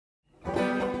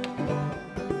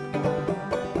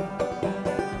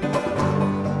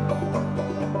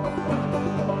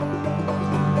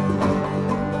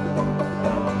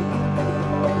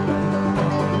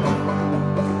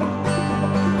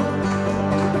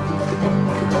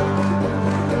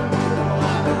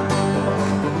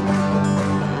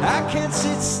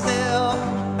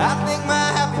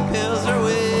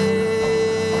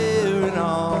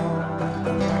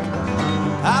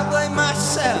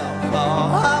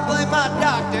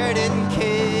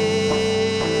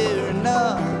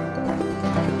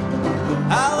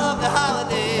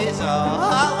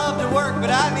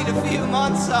few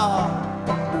months off.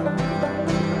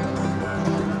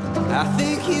 I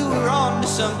think you were on to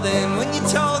something when you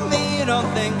told me you don't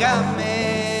think I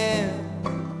meant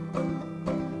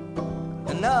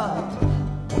enough.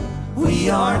 We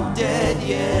aren't dead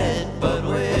yet, but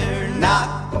we're not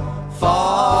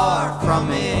far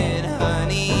from it,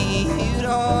 honey. You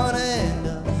don't wanna end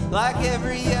up like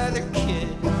every other kid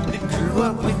that grew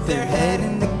up with their head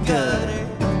in the gutter.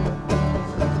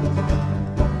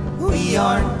 We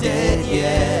aren't dead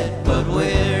yet, but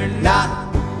we're not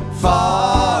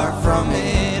far from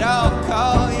it. I'll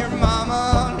call your mama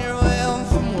on your way home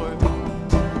from work.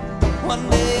 One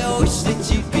day I wish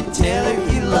that you could tell her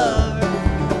you love her.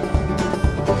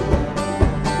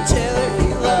 Tell her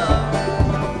you love her.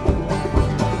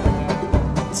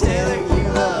 Tell her you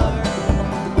love her.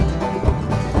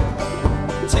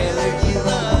 Tell her you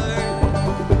love her.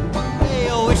 Hey,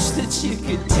 I wish that you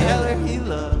could tell her you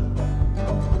love her.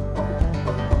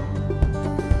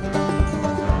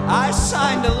 I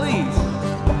signed a lease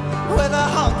with a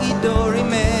hunky-dory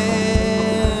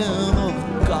man of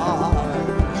God.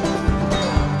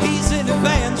 He's an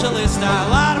evangelist. I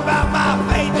lied about my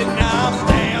faith and now I'm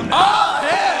damned. Oh,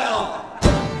 hell!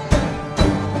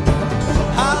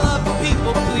 I love the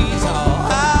people, please. Oh,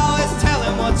 I always tell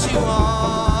him what you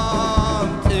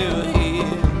want to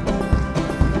hear.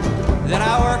 That I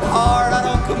work hard, I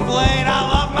don't complain. I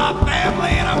love my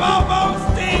family and I'm almost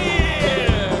dead.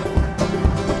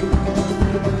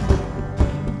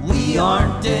 We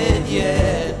aren't dead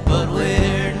yet, but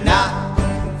we're not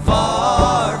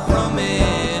far from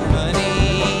it,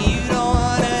 honey. You don't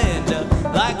wanna end up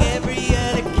like every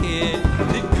other kid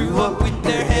that grew up with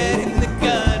their head in the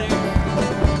gutter.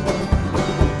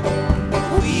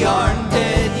 We aren't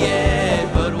dead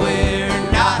yet, but we're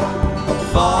not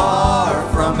far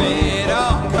from it.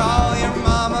 I'll call your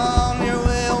mama on your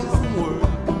way home from work.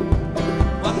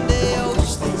 One day I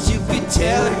wish that you could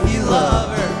tell her you love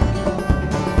her.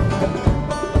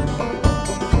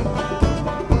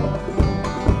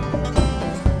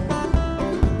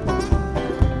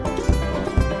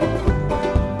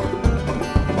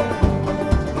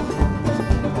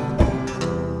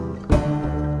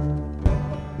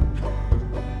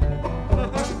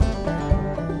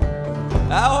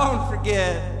 I won't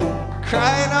forget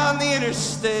crying on the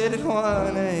interstate at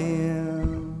 1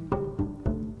 a.m.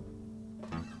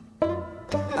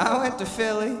 I went to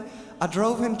Philly, I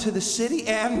drove into the city,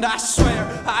 and I swear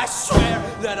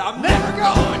that I'm never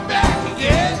going back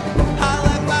again. I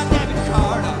left my debit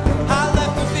card up, I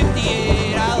left the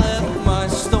 58, I left my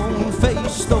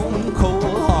stone-faced, stone-cold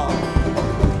heart.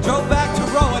 Drove back to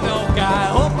Roanoke, I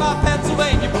hope my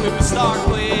Pennsylvania blues start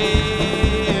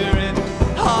wearing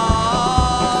off.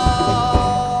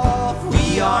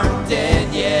 We aren't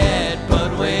dead yet,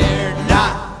 but we're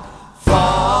not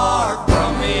far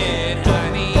from it,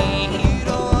 honey. You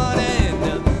don't wanna end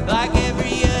up like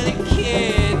every other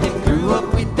kid that grew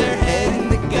up with their head in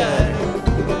the gutter.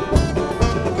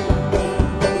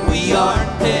 We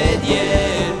aren't dead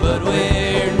yet, but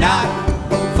we're not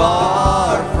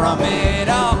far from it.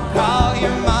 I'll call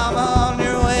your mama on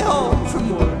your way home from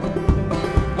work.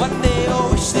 One day I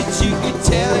wish that you could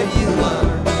tell her you love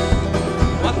her.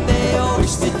 One day I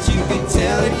wish that you could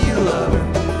tell her you love her.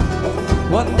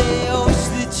 One day I wish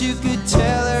that you could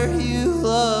tell her you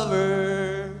love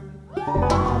her.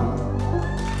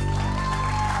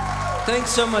 Thanks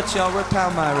so much, y'all. We're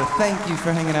Palmyra. Thank you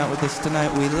for hanging out with us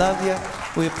tonight. We love you.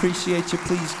 We appreciate you.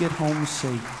 Please get home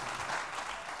safe.